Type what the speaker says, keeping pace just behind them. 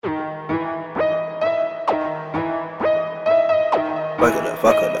Fuck it up,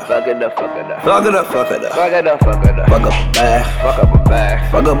 fuck it up. Fuck it up, fuck it up. Fuck it up, fuck it up. Fuck it up, fuck it up. Fuck up a bag. Fuck up a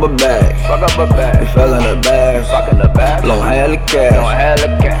bag. Fuck up a bag. Fuck up a bag. We fucking the bag. Fucking the bag. Long hella cash. Don't have the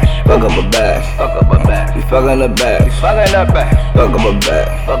cash. Fuck up a bag. Fuck up a bag. We fucking the bag. Fucking the bag. Fuck up a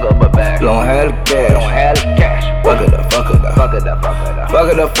bag. Fuck up a bag. Long hella Don't cash. have the cash. Fuck it up, fuck it up. Fuck it up, fuck it up. Fuck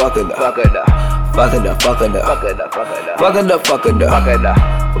it up, fuck it up. Fuck it up. Fuck it up, fuck it up. Fuck it up, fuck it up. Fuck it up, fuck it up. Fuck it up.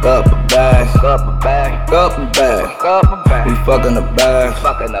 Fuck up a bag. Fuck up a bag. Fuck up a bag. Fuck up a bag. We fucking the bag.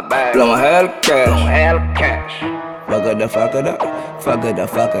 Fucking the bag. Long hella Don't cash. have the cash. Fuck it up, fuck it up. Fuck it up,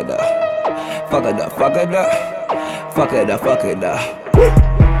 fuck it up. Fuck it up, fuck it up. Fuck it up, fuck it up.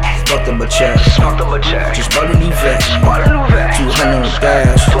 Fucked up a check. Fucked up a check. Just bought a new vest. Bought a new vest. 200 on the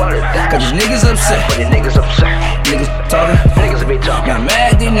dash. 200 dash. Got these niggas upset. But these niggas upset. Niggas talking. Niggas be talking. Got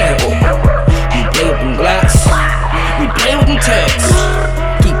mad, they never. We play with them glocks. We play with them tags.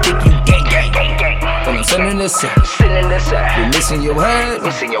 Keep thinking gang, gang, gang, gang. When I'm sending this set. Sitting in this set. You missing your head.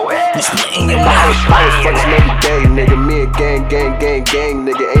 Missing your head. You splitting your I mouth. was fucking every day, nigga. Me and gang, gang, gang, gang,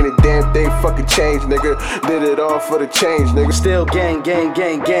 nigga. Ain't a damn thing fucking changed, nigga. Did it all for the change, nigga. Still gang, gang,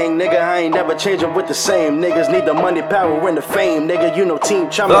 gang, gang, nigga. I ain't never changing with the same niggas. Need the money, power, and the fame, nigga. You know Team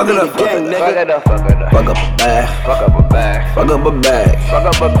Chama Fuck it be up, the fuck gang, it up. Fuck nigga. it up, fuck it up. Fuck up a bag. Fuck up a bag. Fuck up a bag. Fuck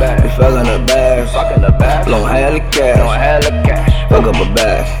up a We bag. fucking the bag. Fucking the bag. Long hella Don't cash. have the cash. Fuck up a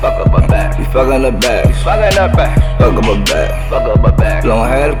bag. Fuck up a bag. We fucking the bag. Fucking the bag. Fuck up a bag. Fuck up a bag. Long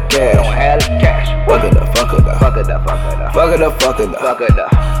hella Don't cash. have the cash. Fuck it up, fuck it up. Fuck it up, fuck it up. Fuck it up, fuck it up. Fuck it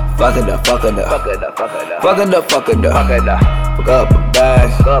up. Fuck it up, fuck it up. Fuck it up, fuck it up. Fuck it up, fuck it Fuck up. it up. Fuck up a bag.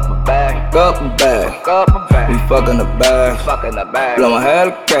 Fuck up a bag. Fuck up a bag. Fuck up a We bag. fucking the bag. Fucking the bag. Long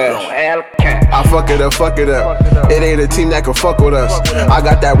hella Don't cash. have the cash. I fuck it up, fuck it up. It ain't a team that can fuck with us. I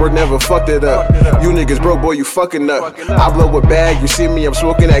got that work, never fucked it up. You niggas broke, boy, you fucking up. I blow a bag, you see me, I'm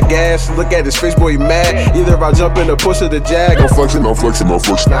smoking that gas. Look at his face, boy, he mad. Either I jump in the push or the jag. I'm flexing, I'm flexing, I'm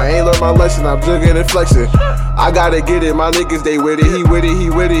flexing. I ain't learned my lesson, I'm jugging and flexing. I gotta get it, my niggas, they with it. He with it, he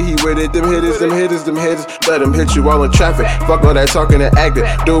with it, he with it. Them hitters, them hitters, them hitters. Let them hit you all in traffic. Fuck all that talking and acting.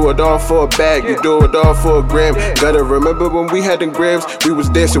 Do it all for a bag, you do it all for a gram. Gotta remember when we had them grams, we was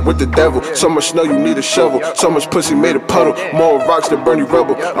dancing with the devil. So much snow, you need a shovel. So much pussy made a puddle. More rocks than Bernie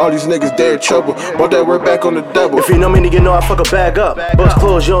Rubble. All these niggas, they in trouble. Bought that word back on the double. If you know me, nigga, know I fuck a bag up. Bust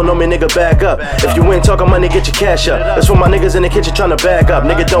clothes, you don't know me, nigga, bag up. If you ain't talking money, get your cash up. That's when my niggas in the kitchen tryna bag up.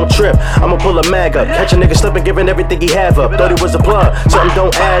 Nigga, don't trip, I'ma pull a mag up. Catch a nigga slipping, giving everything he have up. Thought he was a plug, something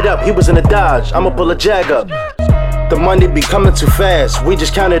don't add up. He was in a Dodge, I'ma pull a Jag up. The money be coming too fast. We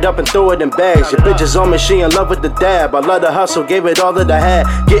just count it up and throw it in bags. Your bitch is on me, she in love with the dab. I love the hustle, gave it all that I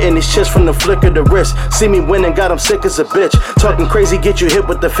had. Getting these shits from the flick of the wrist. See me winning, got him sick as a bitch. Talking crazy, get you hit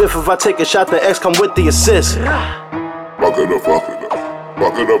with the fifth. If I take a shot, the X come with the assist. Fuck it up, fuck it up.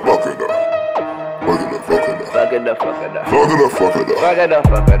 Fuck it up, fuck it up. Fuck it up, fuck it up. Fuck it up, fuck it up. Fuck it up, fuck it up. Fuck it up,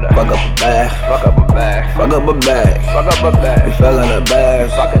 fuck it up. Fuck up a bag. Fuck up a bag. Fuck up a bag. Fuck up a We bag. fucking the bag.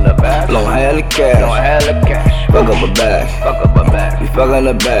 Fucking the bag. Long hella Don't cash. have the cash. Fuck up a bag. Fuck up a bag. We fucking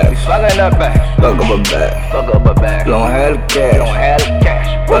the bag. Fucking the bag. Fuck up a bag. Fuck up a bag. Long hella Don't cash. have the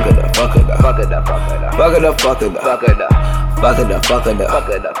cash. Fuck it up, fuck it up. Fuck it up, fuck it up. Fuck it up, fuck it up. Fuck it up. Fuck it up, fuck it up.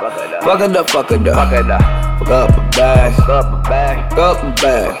 Fuck it up, fuck it up. Fuck it up, fuck it Fuck up. it up. Fuck up a bag. Fuck up a bag. Fuck up a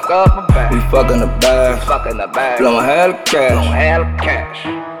bag. Fuck up a We bag. fucking the bag. Fucking the bag. Long hella Don't cash. have the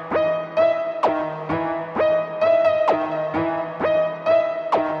cash.